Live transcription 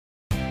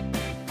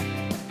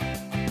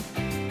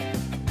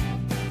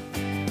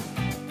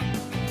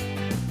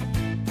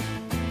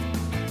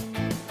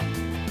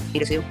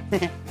Peter Sue.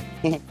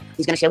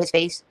 He's gonna show his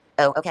face.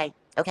 Oh, okay.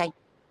 Okay.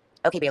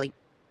 Okay, Bailey.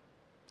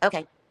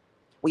 Okay.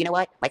 Well, you know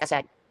what? Like I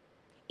said,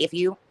 if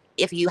you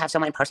have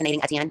someone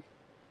impersonating Etienne,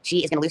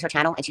 she is gonna lose her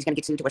channel and she's gonna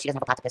get sued to where she doesn't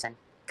have a pot to piss in.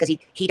 Because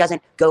he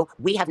doesn't go.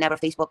 We've never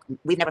Facebook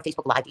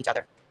lived each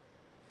other.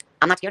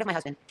 I'm not scared of my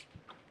husband.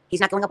 He's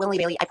not going up willingly,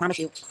 Bailey. I promise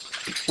you.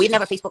 We've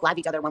never Facebook lived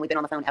each other when we've been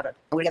on the phone ever. And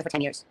we were together for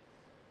 10 years.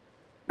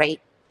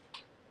 Right?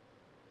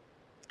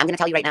 I'm gonna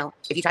tell you right now,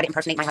 if you try to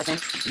impersonate my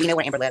husband, we know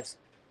where Amber lives.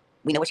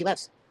 We know where she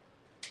lives.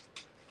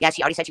 Yeah,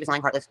 she already said she was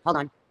lying, Heartless. Hold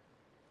on.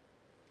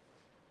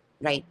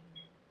 Right.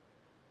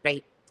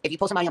 Right. If you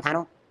pull somebody on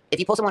panel, if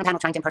you pull someone on panel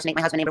trying to impersonate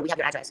my husband, Amber, we have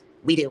your address.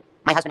 We do.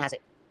 My husband has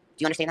it.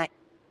 Do you understand that?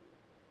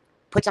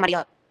 Put somebody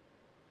up.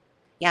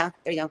 Yeah,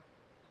 there you go.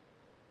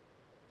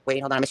 Wait,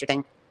 hold on, I missed your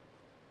thing.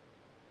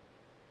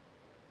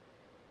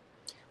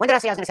 When did I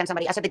say I was going to send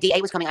somebody? I said the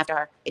DA was coming after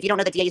her. If you don't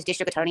know, the DA is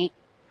district attorney.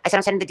 I said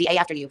I'm sending the DA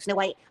after you. Snow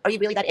White, are you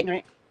really that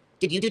ignorant?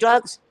 Did you do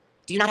drugs?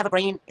 Do you not have a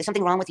brain? Is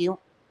something wrong with you?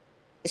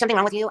 Is something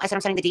wrong with you? I said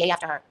I'm sending the DA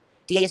after her.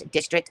 DA is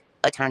district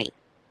attorney.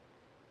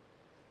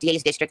 DA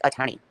is district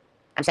attorney.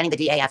 I'm sending the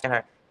DA after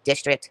her.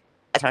 District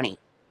attorney.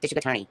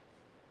 District attorney.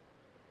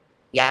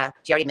 Yeah,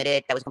 she already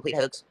admitted that was a complete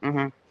hoax.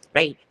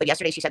 Right. But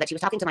yesterday she said that she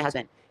was talking to my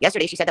husband.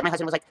 Yesterday she said that my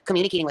husband was like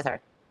communicating with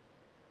her.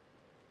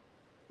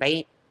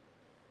 Right?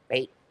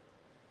 Right?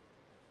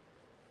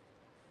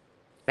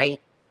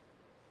 Right?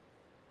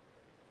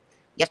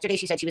 Yesterday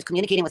she said she was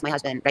communicating with my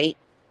husband, right?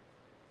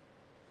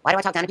 Why do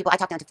I talk down to people? I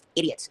talk down to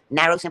idiots.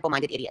 Narrow,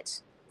 simple-minded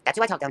idiots. That's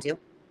who I talk down to.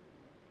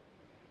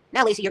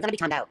 Now, Lacey, you're going to be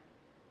timed out.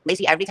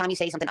 Lacey, every time you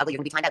say something ugly, you're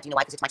going to be timed out. Do you know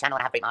why? Because it's my channel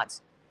and I have great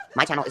mods.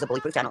 My channel is a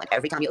bully-proof channel, and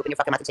every time you open your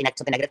fucking mouth and say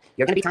something negative,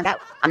 you're going to be timed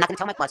out. I'm not going to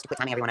tell my mods to quit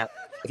timing everyone out.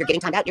 If you're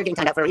getting timed out, you're getting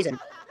timed out for a reason.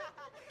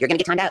 You're going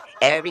to get timed out.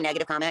 Every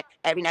negative comment,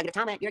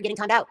 you're getting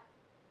timed out.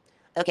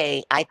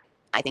 Okay, I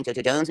think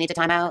JoJo Jones needs a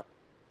timeout.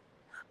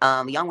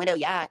 Young Widow,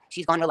 yeah,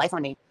 she's gone real life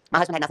on me. My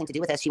husband had nothing to do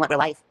with this. She went real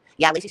life.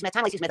 Yeah, Lacey Smith,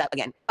 time Lacey Smith out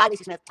again. Bye,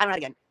 Lacey Smith, time her out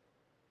again.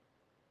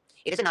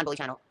 It is a non-bully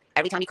channel.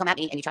 Every time you come at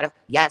me and you try to,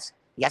 yes,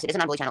 it is a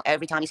non-bully channel.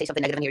 Every time you say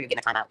something negative in here, you're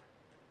getting a timeout.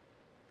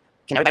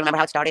 Can everybody remember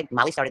how it started?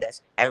 Molly started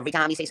this. Every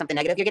time you say something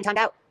negative, you're getting timed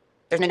out.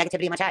 There's no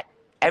negativity in my chat.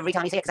 Every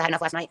time you say it, because I had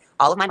enough last night.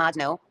 All of my mods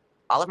know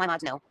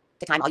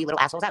to time all you little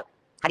assholes out.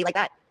 How do you like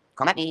that?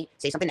 Come at me,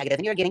 say something negative,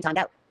 and you're getting timed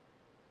out.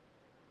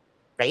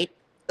 Right?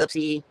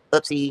 Oopsie,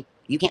 oopsie.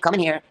 You can't come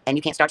in here and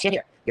you can't start shit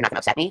here. You're not going to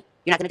upset me.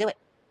 You're not going to do it.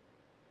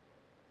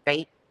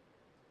 Right?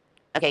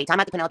 Okay, time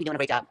out to Penelope doing a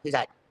great job. Who's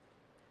that?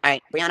 All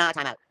right, Brianna,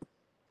 time out.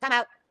 Time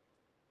out.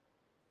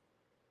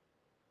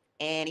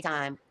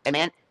 Anytime. The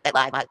man that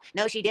lied.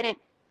 No, she didn't.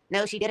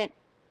 No, she didn't.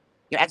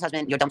 Your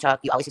ex-husband, your dumb chuck,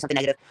 you always say something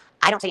negative.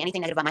 I don't say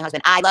anything negative about my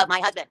husband. I love my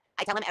husband.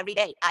 I tell him every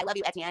day, I love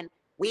you, Etienne.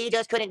 We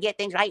just couldn't get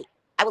things right.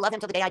 I will love him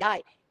till the day I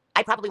die.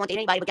 I probably won't date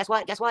anybody, but guess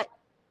what? Guess what?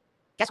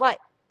 Guess what?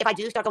 If I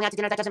do start going out to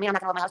dinner, that doesn't mean I'm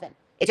not going to love my husband.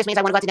 It just means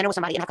I want to go out to dinner with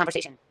somebody and have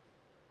conversation.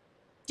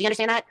 Do you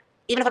understand that?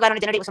 Even if I go out on a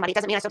dinner date with somebody, it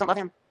doesn't mean I still don't love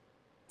him.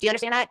 Do you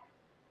understand that?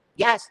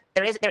 Yes,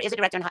 there is a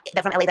director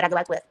from LA that I go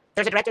out with.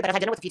 There's a director that I've had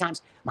dinner with a few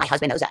times. My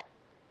husband knows that.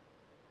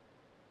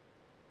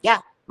 Yeah,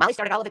 Molly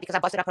started all of it because I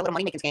busted up her little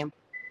money-making scam.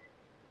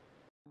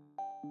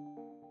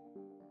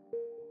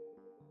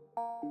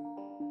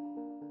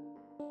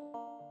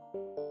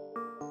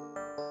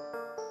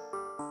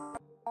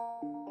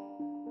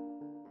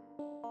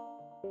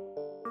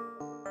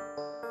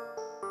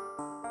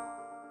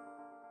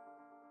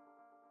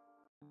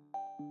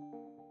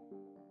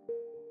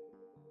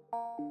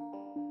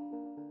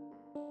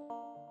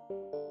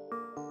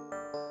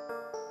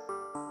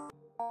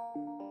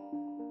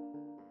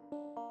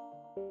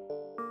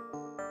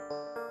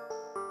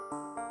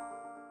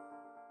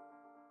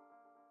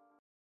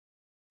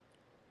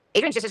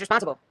 Adrian's just as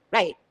responsible.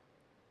 Right.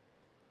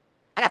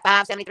 I got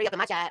 573 up in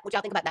my chat. What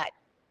y'all think about that?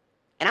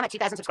 And I'm at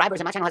 2,000 subscribers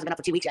and my channel hasn't been up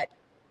for 2 weeks yet.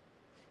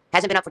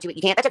 Hasn't been up for 2 weeks.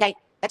 You can't. That's okay.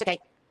 That's okay.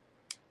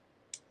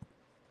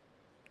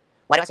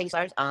 Why do I say he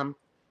slurs? I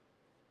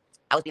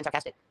was being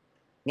sarcastic.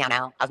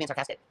 Now. I was being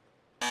sarcastic.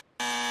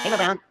 Hey, Mo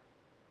Brown.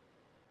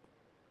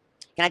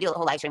 Can I do a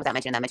whole live stream without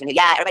mentioning that?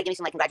 Yeah, everybody give me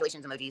some like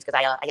congratulations emojis because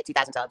I hit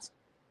 2,000 subs.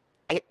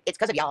 It's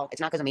because of y'all.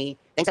 It's not because of me.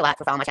 Thanks a lot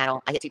for following my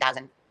channel. I hit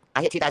 2,000.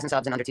 I hit 2,000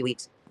 subs in under 2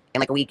 weeks. In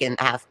like a week and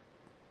a half.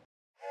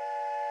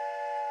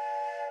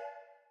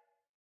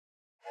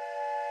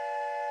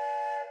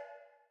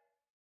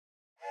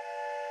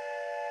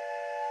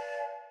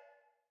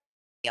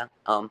 Yeah.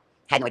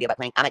 Had no idea about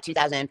playing. I'm at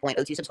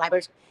 2,000.02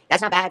 subscribers.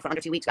 That's not bad for under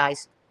 2 weeks,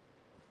 guys.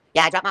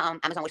 Yeah, I dropped my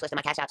Amazon wishlist and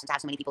my Cash App since I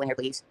have so many people in here,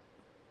 please.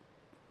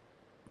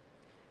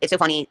 It's so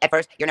funny. At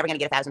first, you're never going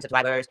to get 1,000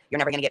 subscribers. You're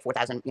never going to get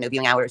 4,000,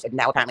 viewing hours. And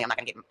now apparently I'm not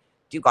going to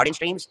do garden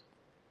streams.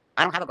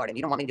 I don't have a garden.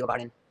 You don't want me to do a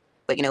garden.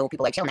 But, people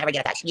are like, she'll never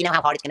get 1,000. You know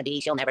how hard it's going to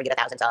be. She'll never get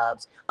 1,000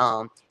 subs.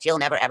 She'll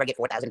never, ever get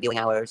 4,000 viewing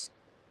hours.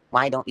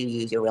 Why don't you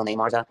use your real name,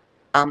 Marza?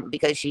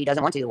 Because she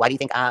doesn't want to. Why do you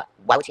think, why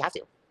would she have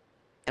to?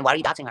 And why are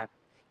you doxing her?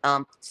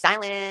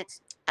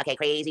 Silence. Okay,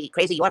 crazy.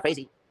 Crazy, you are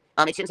crazy.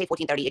 It shouldn't say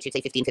 1430. It should say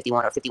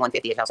 1551 or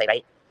 5150, it shall say,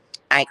 right?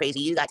 All right, crazy.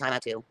 You got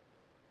timeout too.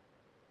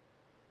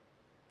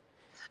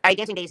 All right,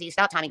 Dancing Daisy.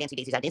 Stop timing Dancing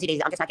Daisy out. Dancing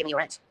Daisy, I'm just not giving you a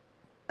wrench.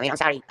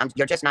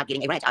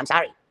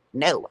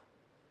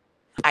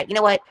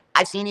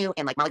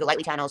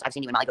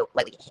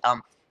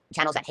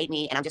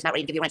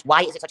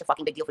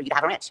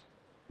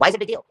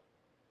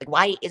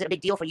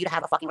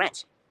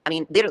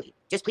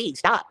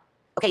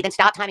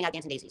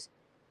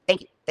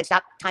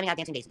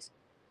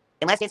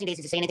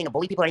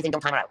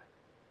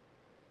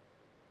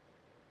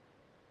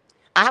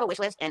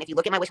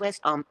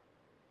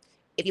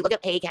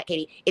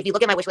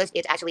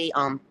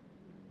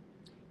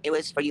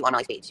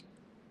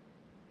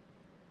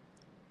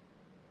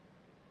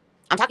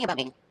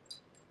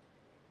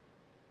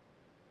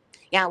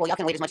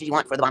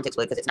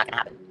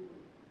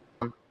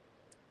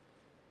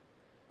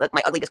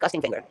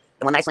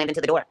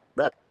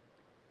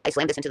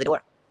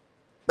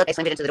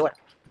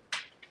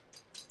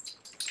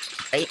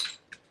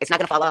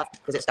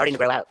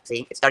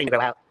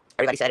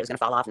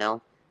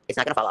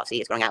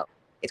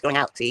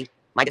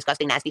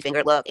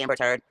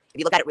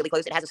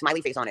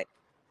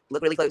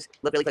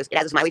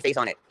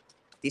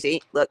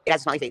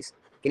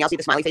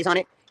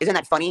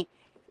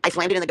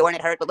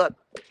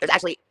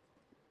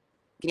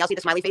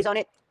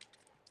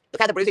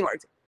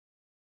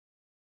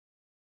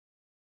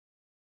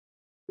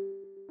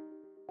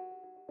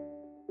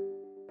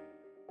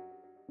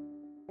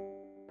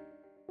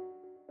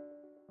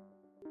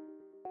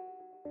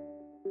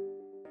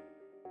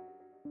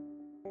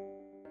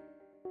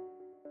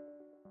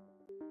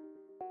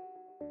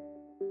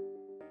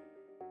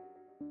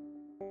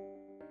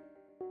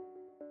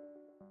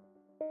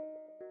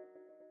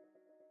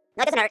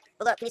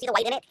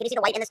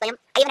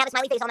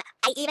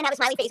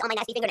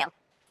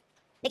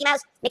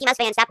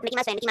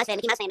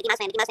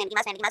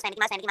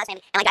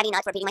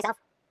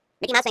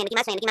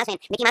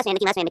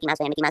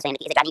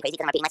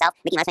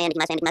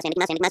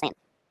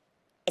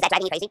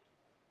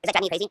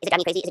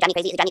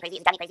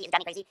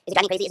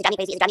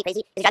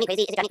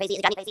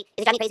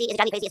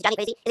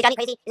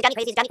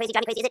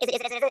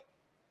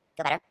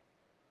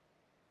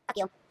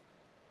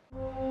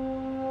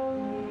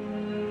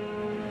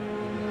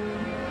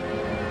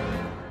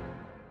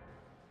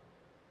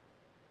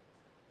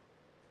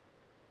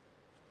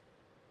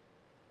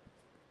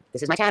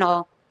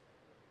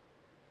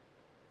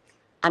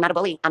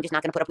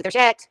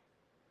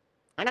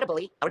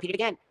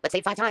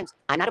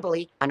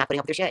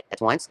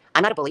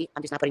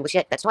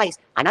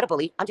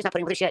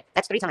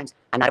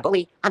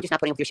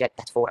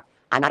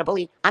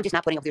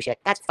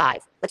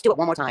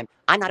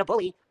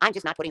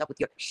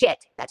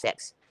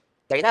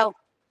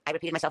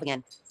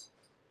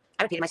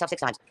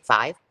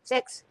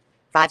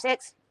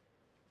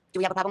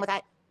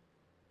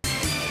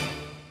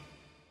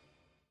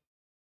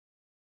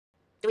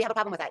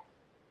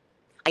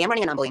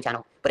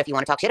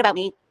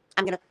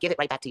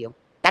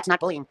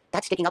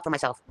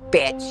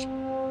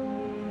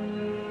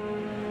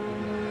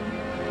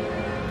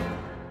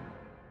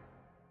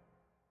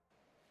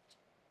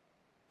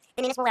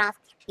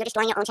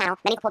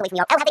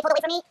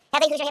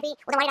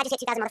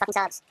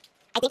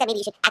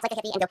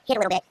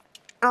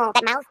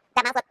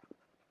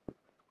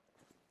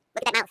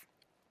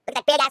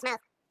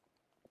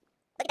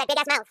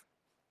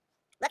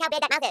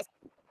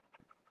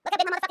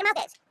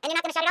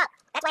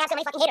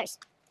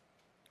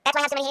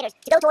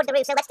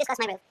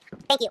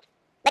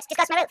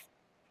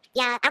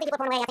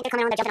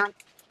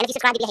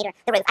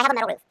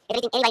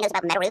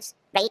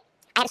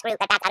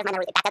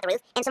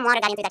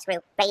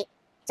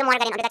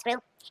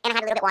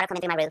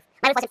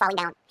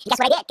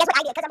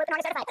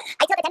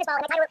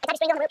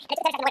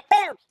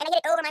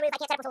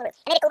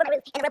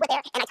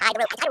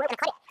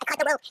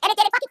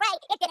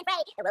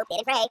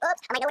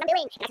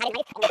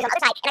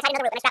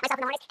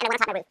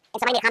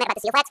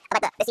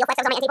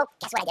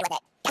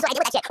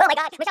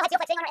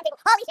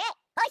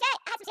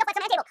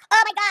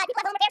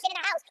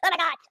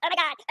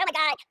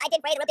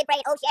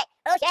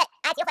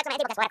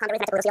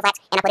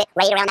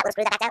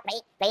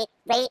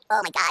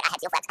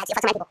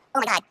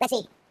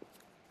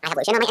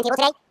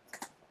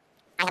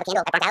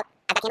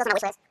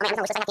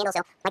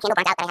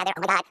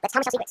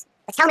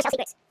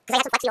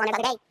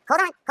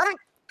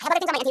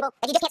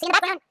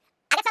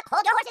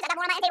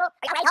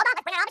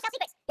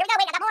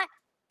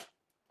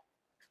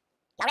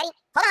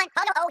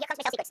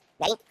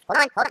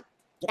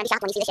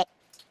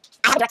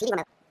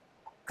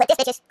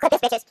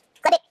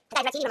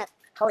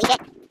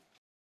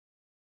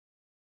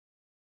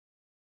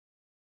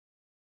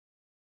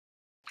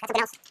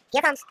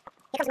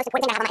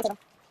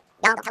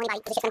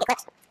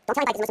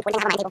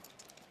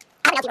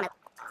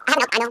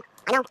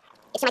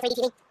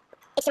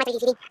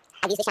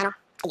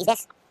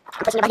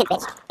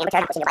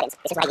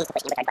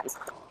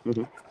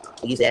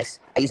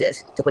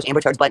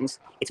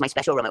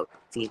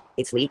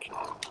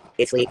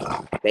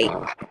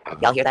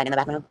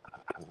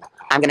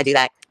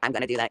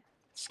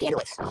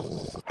 Scandalous. I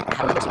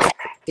haven't never seen that.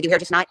 Did you hear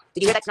just snot?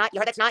 Did you hear that snot? You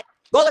heard that snot?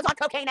 Lola's on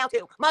cocaine now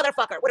too.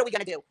 Motherfucker. What are we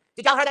gonna do?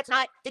 Did y'all hear that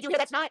snot? Did you hear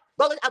that snot?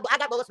 Lola, I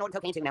got Lola snorting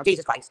cocaine too now.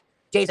 Jesus Christ.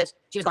 Jesus.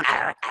 She was going,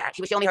 arr, arr.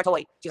 She was showing me her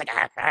toy. She was like,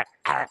 arr, arr,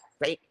 arr.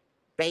 Right?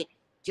 Right?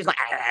 She was going,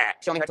 arr, arr,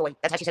 showing me her toy.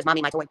 That's how she says,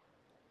 Mommy, my toy.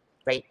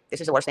 Right?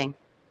 This is the worst thing.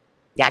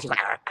 Yeah, she's going,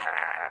 arr,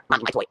 arr,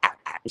 Mommy, my toy. Arr,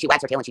 arr. And she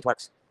wags her tail and she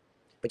twerks.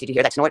 But did you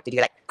hear that snort? Did you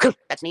hear that?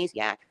 That sneeze?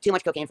 Yeah. Too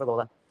much cocaine for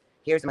Lola.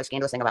 Here's the most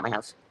scandalous thing about my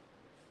house.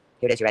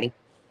 Here it is. You ready?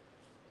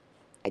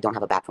 I don't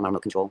have a back for my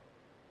remote control.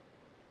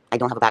 I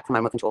don't have a back for my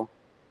remote control.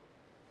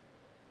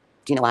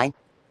 Do you know why?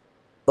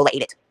 Lola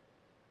ate it.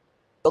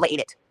 Lola ate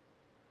it.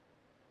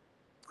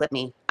 Clip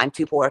me. I'm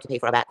too poor to pay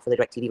for a back for the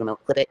DirecTV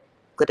remote. Clip it.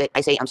 Clip it.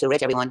 I say I'm so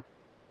rich, everyone.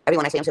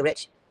 Everyone, I say I'm so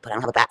rich. But I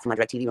don't have a back for my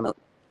DirecTV remote.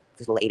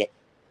 Because Lola ate it.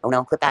 Oh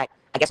no, clip that.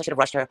 I guess I should have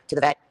rushed her to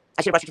the vet.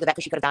 I should have rushed her to the vet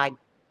because she could have died.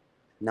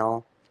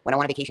 No. When I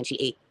went on vacation, she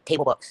ate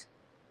table books.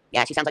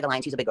 Yeah, she sounds like a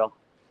lion. She's a big girl.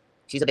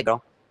 She's a big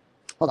girl.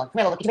 Hold on. Come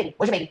here, Lola. Get your baby.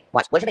 Where's your baby?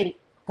 Watch. Where's your baby?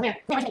 Come here.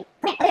 Come here.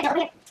 Where's your baby? Come here. Come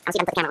here. I'm seeing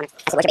them put the camera on her.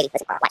 I said, where's your baby?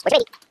 Listen. Watch. Where's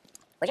your baby?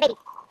 Where's your baby?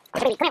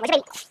 Where's your baby? Come here. Where's your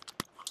baby?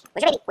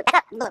 Where's your baby? Wait, back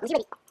up. Look. Where's your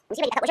baby? Where's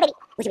your baby? Where's your baby?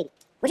 Where's your baby?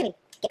 Where's your baby?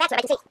 Get back so that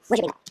I can see. Where's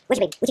your baby? Where's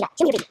your baby? What you got?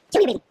 Show me your baby. Show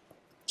me your baby.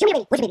 Show me your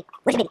baby. Where's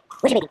your baby?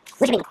 Where's your baby?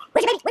 Where's your baby?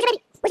 Where's your baby? Where's your baby? Where's your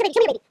baby? Where's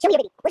your baby? Show me your baby. Show me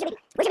your baby. Where's your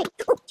baby? Where's your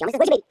baby? Ooh, show me.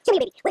 Where's your baby? Show me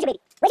your baby. Where's your baby?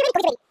 Where's your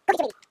baby? Go get your baby. Go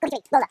get your baby. Go get your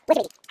baby. Lola. Where's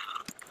your baby?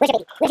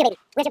 Where's your baby? Where's your baby?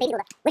 Where's your baby,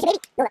 Lola? Where's your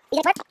baby? Lola.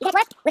 You guys work? You guys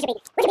work? Where's your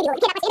baby? Where's your baby, Lola?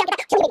 You can't have my stand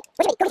up. Show me your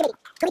baby. Where's your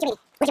baby? Go get your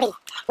baby. Go get your baby.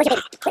 Where's your baby? Where's your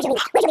baby? Where's your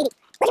baby?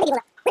 Where's your baby? Where's your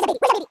baby, Lola? Where's your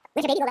baby? Where's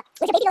your baby? Where's your baby, Lola?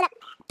 Where's your baby, Lola? Where's your baby?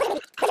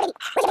 Where's your baby? Where's your baby?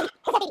 Where's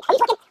your baby? Are you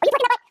twerking? Are you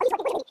twerking that butt? Are you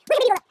twerking?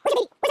 Where's your baby? Where's your baby, Lola? Where's your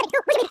baby? Where's your baby? Where's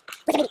your baby?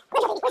 Where's your baby?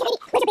 Where's your baby?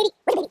 Where's your baby?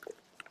 Where's your baby?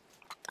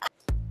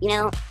 You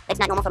know, it's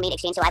not normal for me to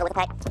exchange so idle with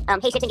a pet.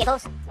 Hey, shits and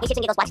giggles. Hey, shits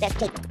and giggles, watch this.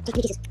 Jake, give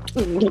me kisses.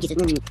 Give me kisses.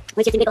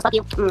 Hey, shits and giggles, fuck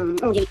you.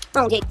 Jake.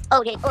 Oh, Jake.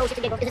 Oh, Jake. Oh, shits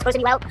and giggles. Is this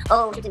grossing you out?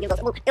 Oh, shits and giggles.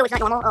 Oh, it was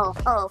not normal.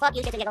 Oh, fuck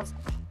you, shits and giggles.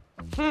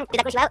 Did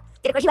that gross you out?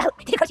 Did it gross you out?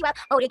 Did it gross you out?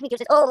 Oh, Jake, give me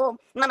kisses. Oh,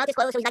 my mouth is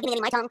closed, so he's not getting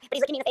any of my tongue, but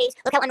he's looking me in the face.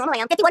 Look how unnormal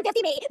I am.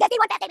 5150 me.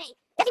 5150 me.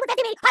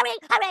 5150 me. Hurry,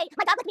 hurry.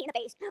 My dog licked me in the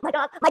face. My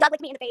dog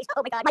licked me in the face.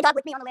 Oh my god, my dog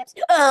licked me on the lips.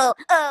 Oh,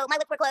 my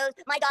lips were closed.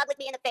 My dog licked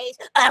me in the face.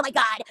 Oh my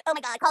god.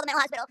 Call the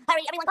mental hospital.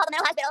 Hurry, everyone, call the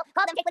mental hospital.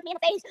 Call them. Jake licked me in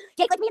the face.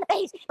 Jake licked me in the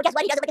face. But guess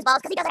what? He doesn't lick his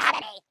balls because he doesn't have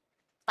any.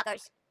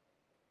 Fuckers.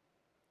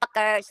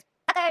 Fuckers.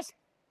 Fuckers.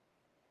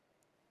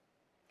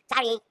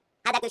 Sorry.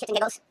 How'd that go, shits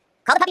and giggles?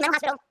 Call the puppy mental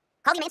hospital.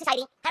 Call the Humane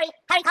Society. Hurry,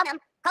 hurry, call them.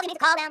 Call the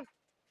call them.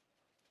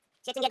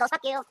 Shits and giggles,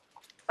 fuck you.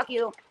 Fuck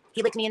you.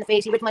 He licked me in the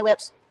face. He licked my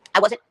lips. I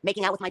wasn't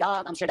making out with my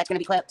dog. I'm sure that's going to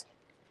be clipped.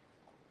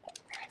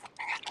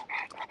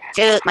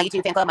 Shoot, my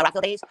YouTube fan club, my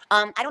Rockville days.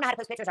 I don't know how to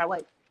post pictures or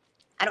what.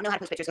 I don't know how to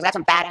post pictures because I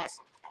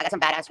got some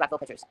badass Rockville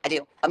pictures. I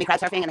do. Of me crowd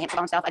surfing and the hamster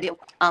ball and stuff. I do.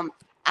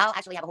 I'll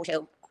actually have a whole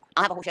show.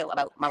 I'll have a whole show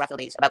about my Rockville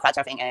days, about crowd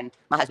surfing and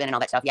my husband and all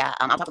that stuff. Yeah.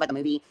 I'll talk about the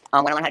movie.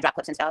 When I learn how to drop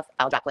clips and stuff,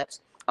 I'll drop clips.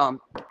 But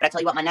I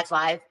tell you what, my next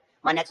live,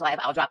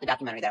 I'll drop the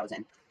documentary that I was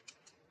in.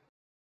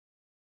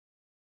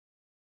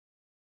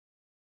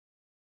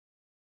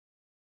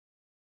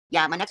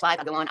 Yeah, my next live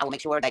I go on, I will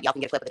make sure that y'all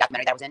can get a clip of the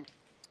documentary that I was in.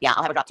 Yeah,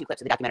 I'll have her drop 2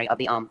 clips of the documentary of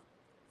the y'all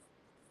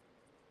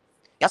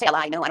say I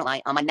lie. No, I don't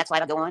lie. My next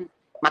live I go on,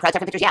 my crowd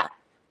surfing pictures, yeah.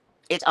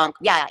 It's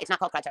it's not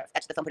called crowd surf.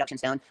 That's the film production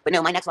stone. But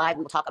no, my next live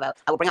we will talk about.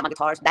 I will bring out my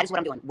guitars. That is what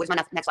I'm doing. What is my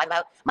next live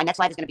about? My next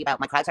live is going to be about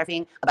my crowd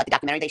surfing, about the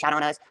documentary they shot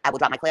on us. I will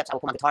drop my clips. I will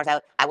pull my guitars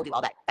out. I will do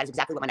all that. That is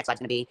exactly what my next live is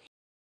going to be.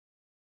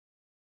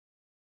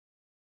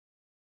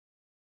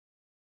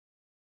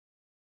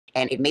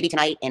 And it may be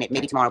tonight, and it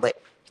may be tomorrow,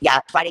 but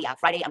Friday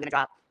I'm gonna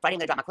drop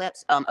my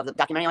clips of the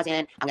documentary I was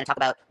in. I'm gonna talk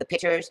about the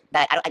pictures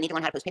that I need to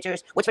learn how to post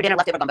pictures. What's for dinner?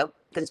 Leftover gumbo,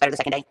 because it's better the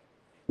second day.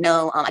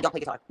 No, I don't play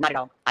guitar, not at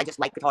all. I just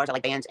like guitars, I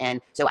like bands,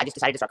 and so I just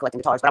decided to start collecting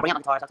guitars. But I'll bring out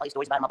my guitars, I'll tell you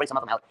stories about them, I'll bring some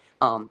of them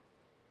out.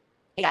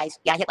 Hey guys,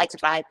 yeah, hit like,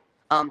 subscribe.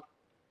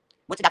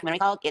 What's the documentary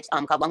called? It's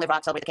called Long Live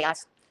Rock, Celebrate the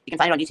Chaos. You can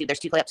find it on YouTube. There's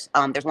 2 clips.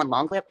 There's one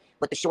long clip,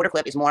 but the shorter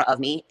clip is more of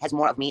me, has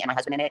more of me and my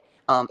husband in it.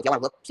 If y'all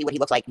want to see what he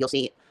looks like, you'll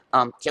see.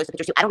 Shows the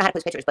pictures too. I don't know how to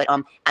post pictures, but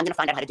I'm gonna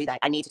find out how to do that.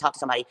 I need to talk to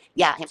somebody.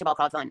 Yeah, hamster ball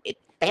crowd fun. The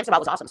hamster ball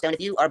was awesome. Stone, if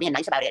you are being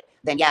nice about it,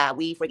 then yeah,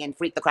 we friggin'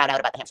 freaked the crowd out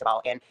about the hamster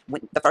ball. And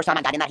the first time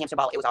I got in that hamster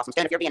ball, it was awesome.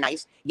 Stone, if you're being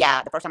nice,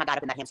 yeah, the first time I got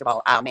up in that hamster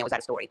ball, oh man, was that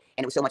a story.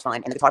 And it was so much fun.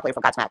 And the guitar player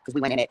from Godsmack, because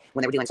we went in it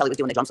when they were doing, Sully was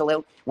doing the drum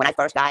solo. When I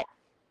first got,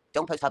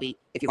 don't post hubby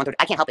if you're going through,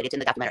 I can't help it. It's in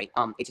the documentary.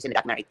 It's just in the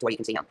documentary to where you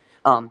can see him.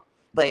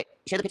 But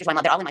show the pictures of my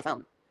mom. They're all in my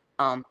phone.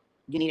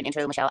 You need an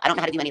intro, Methchelle. I don't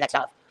know how to do any of that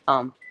stuff.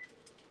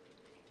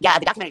 Yeah,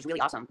 the documentary is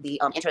really awesome.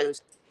 The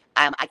intros,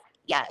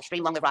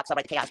 stream Long Live Rock,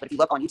 Celebrate the Chaos. But if you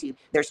look on YouTube,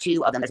 there's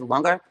 2 of them. There's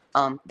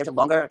a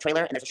longer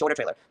trailer and there's a shorter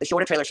trailer. The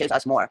shorter trailer shows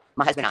us more,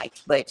 my husband and I.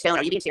 But Stone,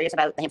 are you being serious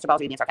about the hamster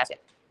balls or are you being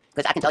sarcastic?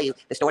 Because I can tell you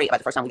the story about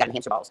the first time we got in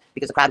hamster balls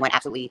because the crowd went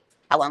absolutely.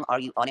 How long are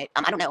you on it?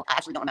 I don't know. I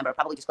actually don't remember.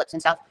 Probably just clips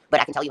and stuff. But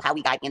I can tell you how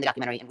we got in the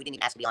documentary and we didn't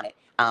even ask to be on it.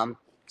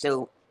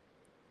 So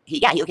he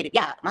okayed it.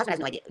 Yeah, my husband has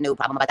no idea, no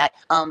problem about that.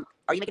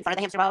 Are you making fun of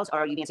the hamster balls or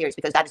are you being serious?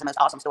 Because that is the most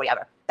awesome story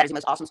ever. That is the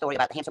most awesome story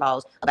about the hamster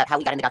balls, about how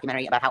we got in the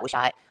documentary, about how it was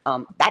shot.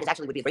 That is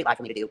actually would be a great live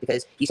for me to do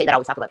because you say that I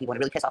always talk about people and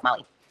it really piss off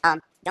Molly.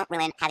 Don't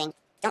ruin having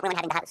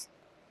the house.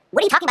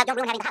 What are you talking about? Don't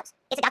ruin having the house.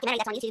 It's a documentary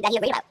that's on YouTube that he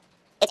agreed about.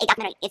 it's a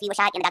documentary. If you were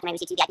shot in the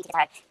documentary, received 2 VIP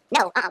tickets.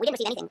 No, we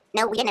didn't receive anything.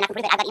 No, we didn't, and I can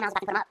prove it. I've got emails if I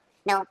can put them up.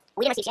 No,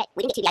 we didn't receive shit.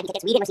 We didn't get 2 VIP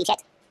tickets. We didn't receive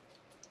shit.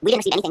 We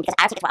didn't receive anything because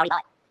our tickets were already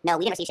bought. No,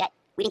 we didn't receive shit.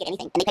 We didn't get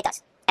anything, and they picked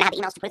us. And I have the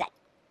emails to prove that.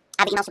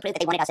 I have the emails to prove that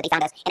they wanted us, that they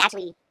found us. And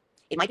actually,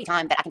 it might be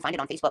time that I can find it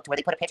on Facebook to where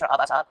they put a picture of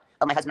us up,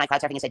 of my husband and I crowd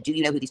surfing, and said, "Do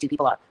you know who these 2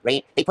 people are?"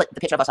 Right? They put the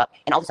picture of us up,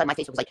 and all of a sudden my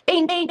Facebook was like,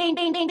 bing, bing, bing,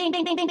 bing, bing, bing,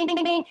 bing, bing, bing, bing,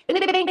 bing, bing,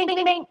 bing, bing, bing, bing,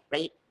 bing, bing,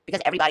 right?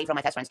 Because everybody from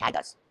my best friends tagged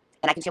us,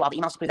 and I can show all the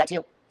emails to prove that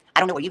too. I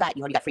don't know where you got.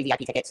 You already got free VIP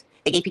tickets.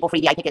 They gave people free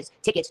VIP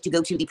tickets to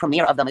go to the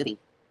premiere of the movie.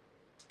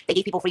 They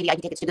gave people free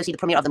VIP tickets to go see the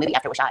premiere of the movie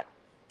after it was shot.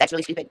 That's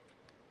really stupid.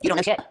 You don't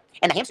know shit.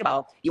 And the hamster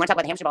ball, you want to talk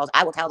about the hamster balls?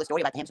 I will tell the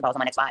story about the hamster balls on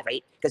my next live,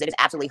 right? Because it is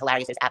absolutely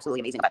hilarious. It's absolutely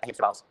amazing about the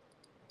hamster balls.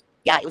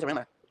 Yeah, it was a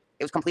rumor.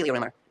 It was completely a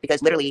rumor.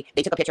 Because literally,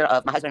 they took a picture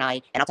of my husband and I,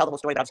 and I'll tell the whole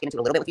story, but I'll just get into it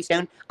a little bit with you,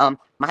 Stone.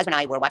 My husband and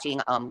I were watching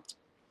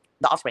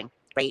The Offspring,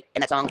 right?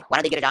 And that song, Why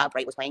Don't They Get a Job,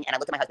 right, was playing. And I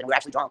looked at my husband, we were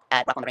actually drunk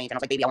at Rock on the Range, and I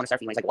was like, baby, I want to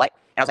surf you. And he's like, what?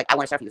 And I was like, I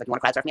want to surf you. He's like, you want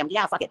to crowd surf me? I'm like,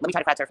 yeah, fuck it. Let me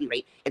try to crowd surf you,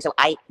 right? And so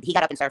he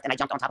got up and surfed, and I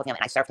jumped on top of him,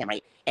 and I surfed him,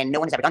 right? And no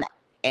one has ever done that.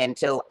 And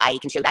so I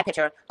can show that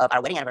picture of our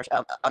wedding anniversary,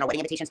 on our wedding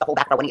invitations. The whole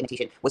back of our wedding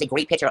invitation was a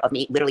great picture of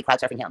me literally crowd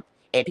surfing him.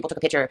 And people took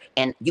a picture,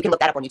 and you can look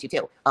that up on YouTube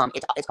too.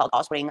 It's called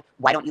Offspring,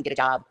 Why Don't You Get a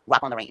Job,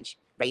 Rock on the Range,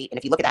 right? And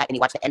if you look at that and you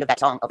watch the end of that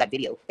song, of that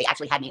video, they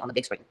actually had me on the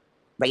big screen,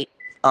 right?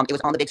 It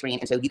was on the big screen,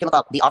 and so you can look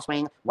up The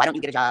Offspring, Why Don't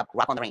You Get a Job,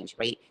 Rock on the Range,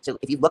 right? So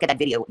if you look at that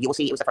video, you will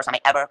see it was the first time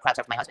I ever crowd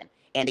surfed my husband.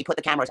 And they put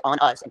the cameras on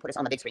us and put us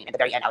on the big screen. At the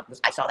very end,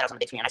 I saw that I was on the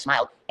big screen, and I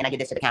smiled, and I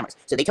did this to the cameras.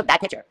 So they took that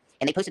picture,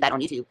 and they posted that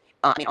on YouTube,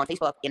 on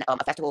Facebook, in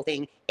a festival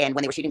thing. And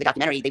when they were shooting the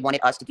documentary, they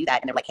wanted us to do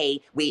that, and they're like,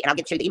 hey, and I'll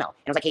show you the email.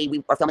 And it was like, hey,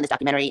 we are filming this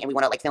documentary, and we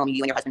want to like film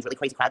you and your husband's really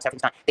crazy crowd surfing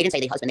stuff. They didn't say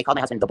the husband, they called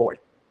my husband the board.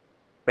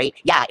 Right?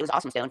 Yeah, it was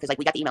awesome, Stone, because like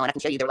we got the email, and I can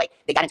show you. They're like,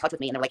 they got in touch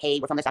with me, and they're like, hey,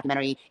 we're from this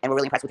documentary, and we're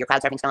really impressed with your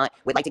crowd surfing stunt.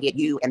 We'd like to get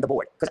you and the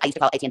board, because I used to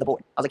call ATN the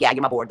board. I was like, yeah,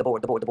 you're my board, the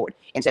board, the board, the board.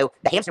 And so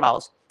the hamster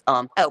balls,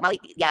 the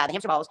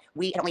hamster balls,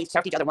 we had only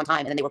surfed each other one time,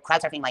 and then they were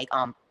crowd surfing like,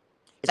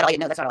 is that all I did?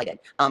 No, that's not all I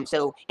did.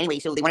 So anyway,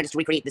 so they wanted us to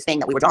recreate this thing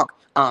that we were drunk.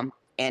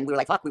 And we were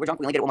like, fuck, we were drunk.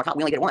 We only did it one more time.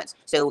 We only did it once.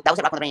 So that was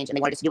at Rock on the Range, and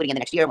they wanted us to do it again the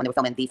next year when they were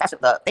filming the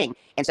festival, the thing.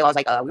 And so I was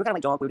like, we were kind of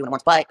like drunk. We were doing it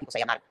once, but people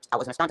say I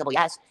wasn't a stunt double.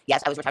 Yes,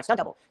 I was a retired stunt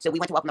double. So we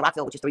went to Welcome to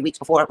Rockville, which is 3 weeks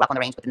before Rock on the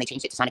Range, but then they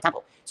changed it to Sonic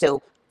Temple.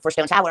 So for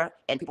Stone Tower,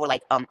 and people were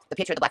like, the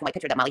picture, the black and white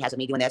picture that Molly has of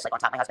me doing this, like on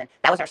top of my husband,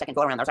 that was our second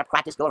go around. That was our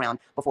practice go around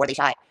before they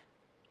shot.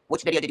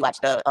 Which video did you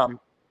watch? The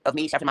of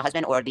me surfing my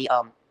husband, or the did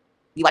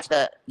you watch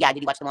the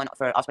one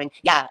for Offspring?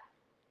 Yeah.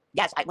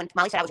 Yes, when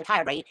Molly said I was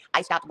retired, right,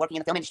 I stopped working in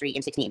the film industry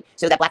in 2016.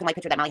 So that black and white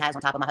picture that Molly has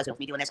on top of my husband with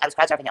me doing this, I was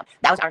crowd surfing him.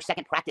 That was our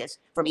second practice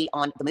for me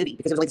on the movie,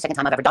 because it was only the second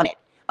time I've ever done it.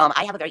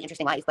 I have a very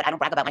interesting life, but I don't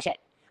brag about my shit.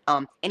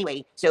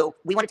 Anyway, so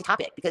we wanted to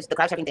top it, because the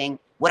crowd surfing thing,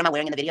 what am I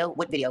wearing in the video?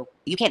 What video?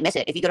 You can't miss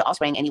it. If you go to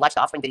Offspring and you watch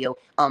the Offspring video,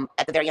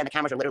 at the very end, the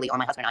cameras are literally on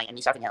my husband and I, and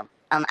me surfing him.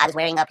 I was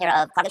wearing a pair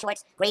of cargo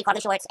shorts, gray cargo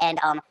shorts, and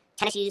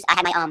tennis shoes. I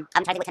had my, I'm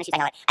trying to think what tennis shoes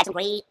I had. I had some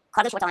gray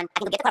cargo shorts on. I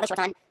can go get the cargo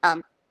shorts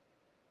on.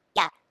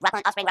 Yeah,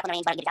 Offspring, Rock on the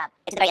Range, but I get a job.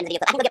 It's at the very end of the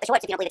video. I can go get the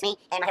shorts if you don't believe it's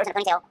me, and my hair's in a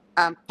ponytail.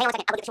 Hang on a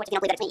second, I'll go get the shorts if you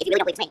don't believe that it's me, if you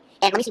really don't believe it's me.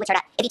 And let me see what shirt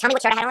if you tell me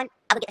what shirt I had on,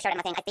 I'll go get the shirt on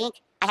my thing. I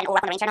think I had an old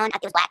Rock on the Range shirt on.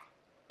 It was black.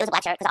 It was a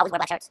black shirt, because I always wear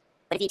black shirts.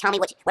 But if you tell me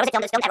where was it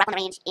filmed? It was filmed at Rock on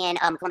the Range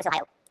in Columbus,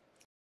 Ohio.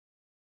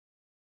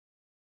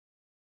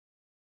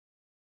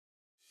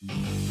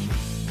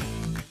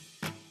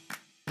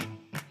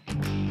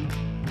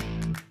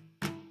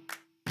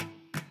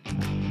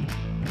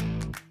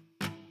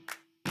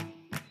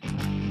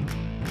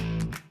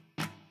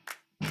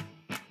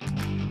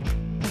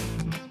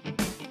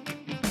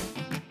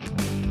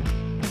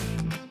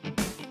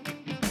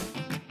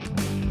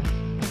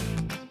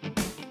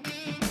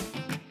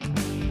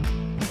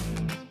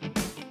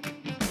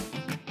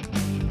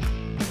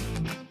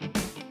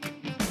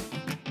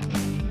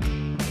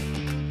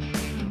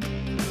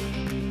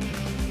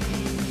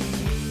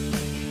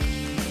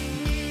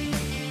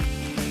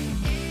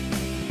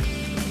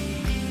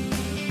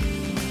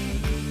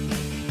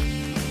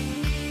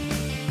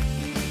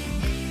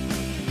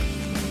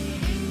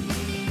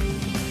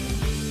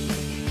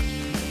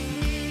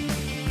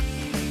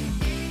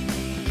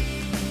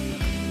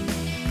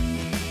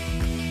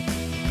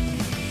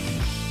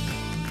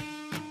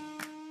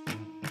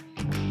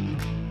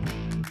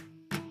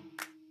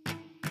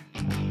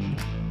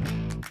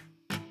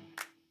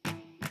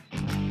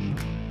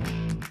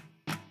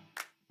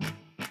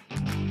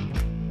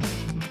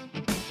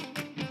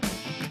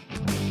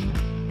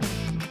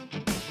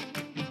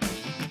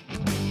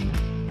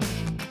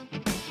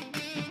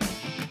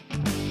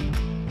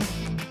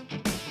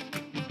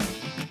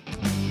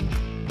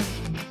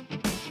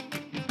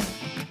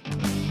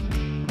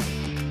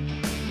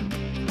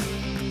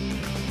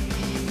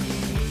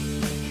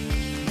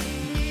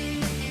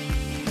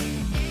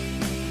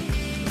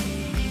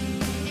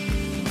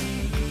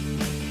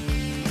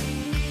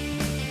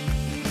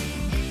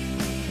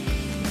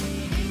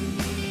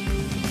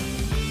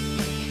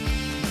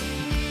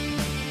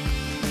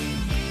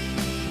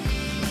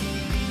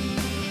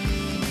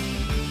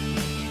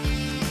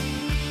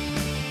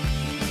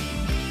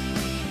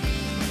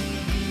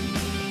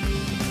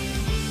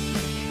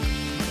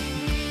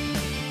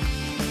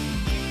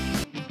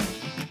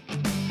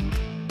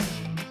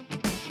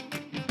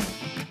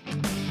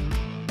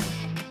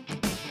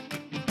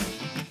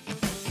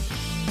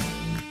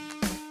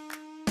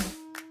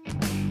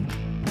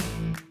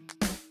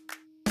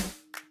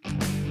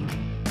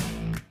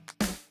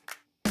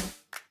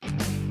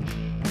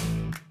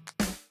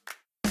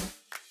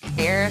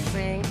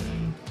 embarrassing.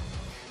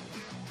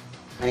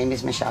 My name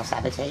is Methchelle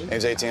Sabate.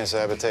 Name's 18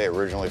 Sabate,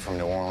 originally from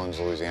New Orleans,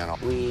 Louisiana.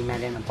 We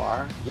met in a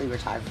bar. He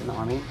retired from the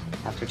Army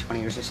after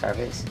 20 years of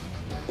service,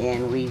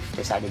 and we've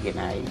decided to get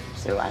married,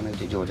 so I moved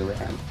to Georgia with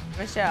him.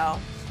 Methchelle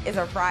is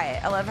a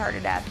riot. I love her to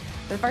death.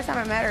 The first time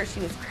I met her,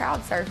 she was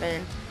crowd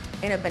surfing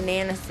in a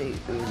banana suit.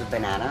 It was a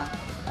banana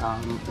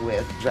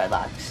with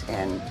dreadlocks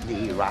and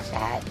the Rasta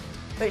hat.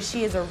 But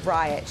she is a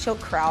riot. She'll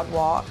crowd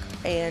walk,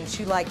 and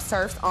she like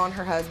surfs on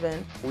her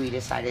husband. We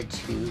decided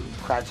to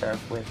crowd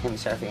surf with him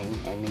surfing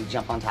and me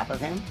jump on top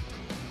of him,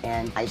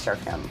 and I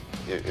surfed him.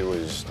 It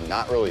was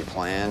not really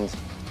planned.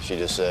 She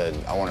just said,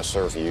 I want to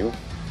surf you.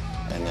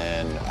 And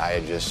then I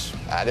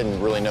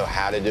didn't really know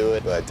how to do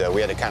it, but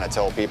we had to kind of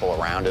tell people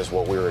around us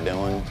what we were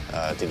doing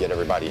to get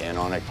everybody in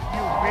on it.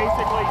 You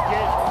basically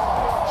get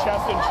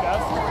chest and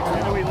chest,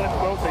 and then we lift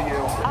both of you.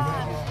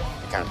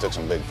 It kind of took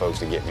some big folks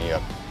to get me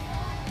up.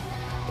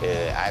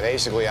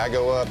 I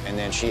go up, and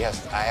then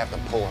I have to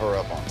pull her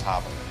up on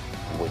top of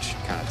me, which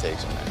kind of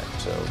takes a minute.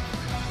 So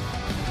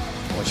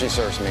when she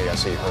surfs me, I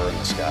see her in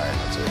the sky, and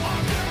that's it.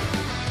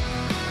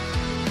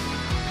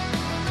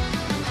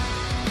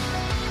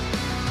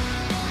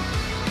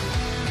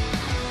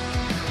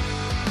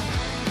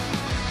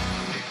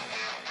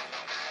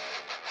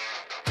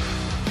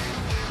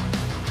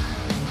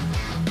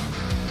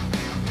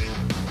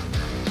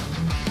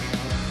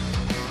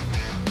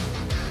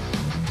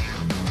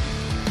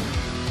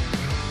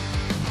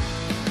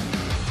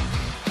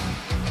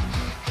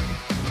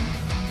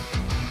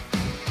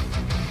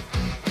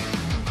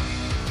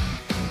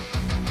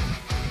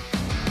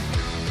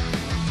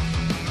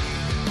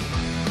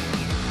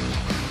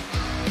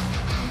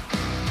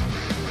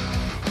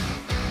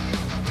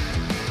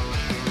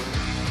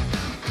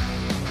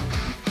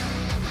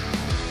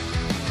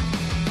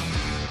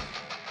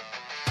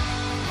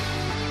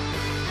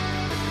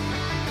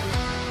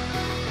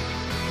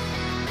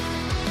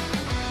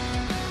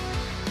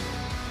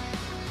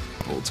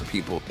 To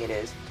people. It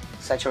is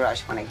such a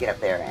rush when I get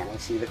up there and I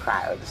see the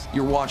crowds.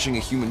 You're watching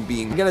a human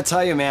being. I gotta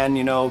tell you, man,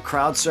 you know,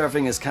 crowd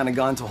surfing has kind of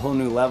gone to a whole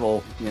new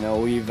level. You know,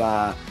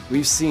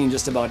 we've seen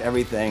just about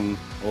everything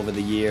over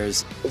the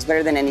years. It's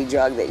better than any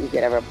drug that you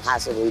could ever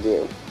possibly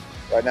do.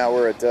 Right now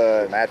we're at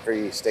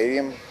Methchelle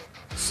Stadium.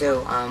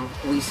 So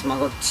we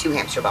smuggled 2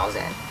 hamster balls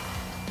in.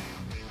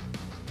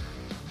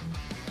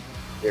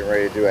 Getting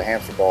ready to do a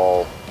hamster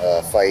ball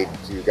fight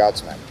to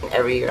Godsmack.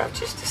 Every year I've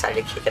just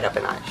decided to kick it up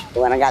a notch.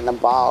 When I got in the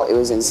ball, it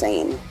was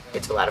insane.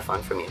 It's a lot of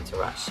fun for me to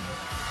rush.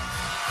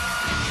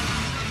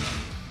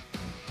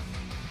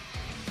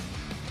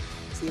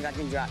 See if I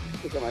can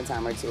pick up a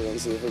time or two and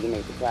see if we can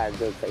make the crowd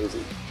go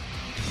crazy.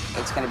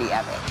 It's gonna be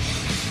epic.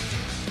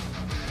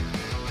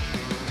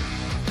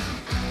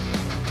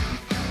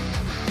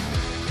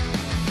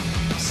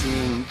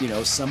 Seeing, you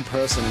know, some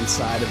person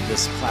inside of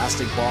this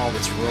plastic ball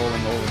that's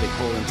rolling over the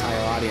whole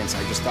entire audience,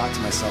 I just thought to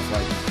myself,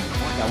 like,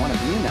 fuck, I want to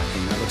be in that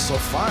thing. That looks so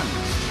fun.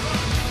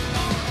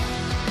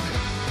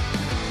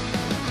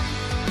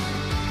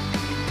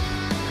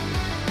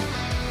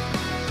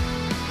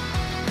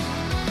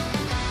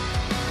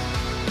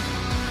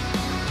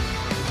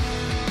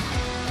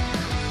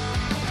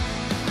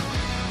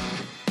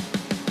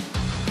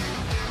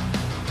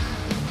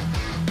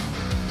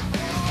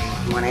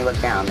 When I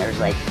look down, there's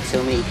like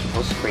so many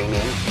people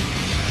screaming.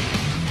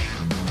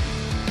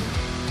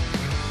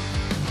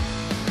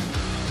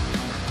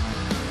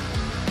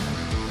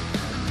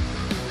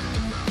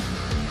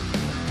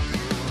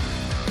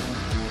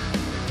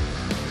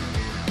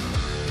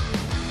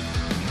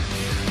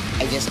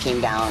 I just came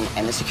down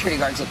and the security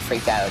guards looked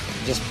freaked out,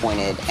 just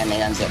pointed, and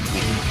they unzipped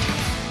me.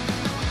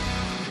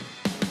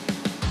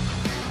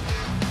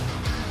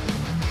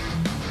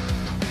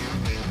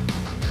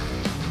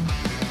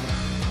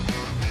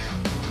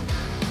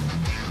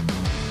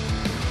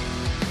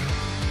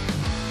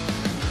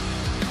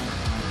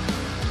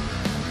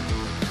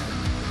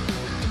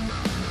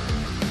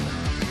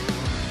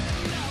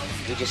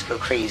 You just go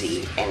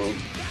crazy, and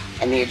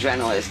the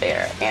adrenaline is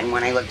there. And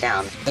when I look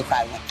down, the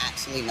crowd went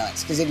absolutely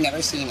nuts because they've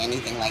never seen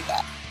anything like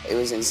that. It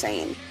was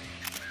insane.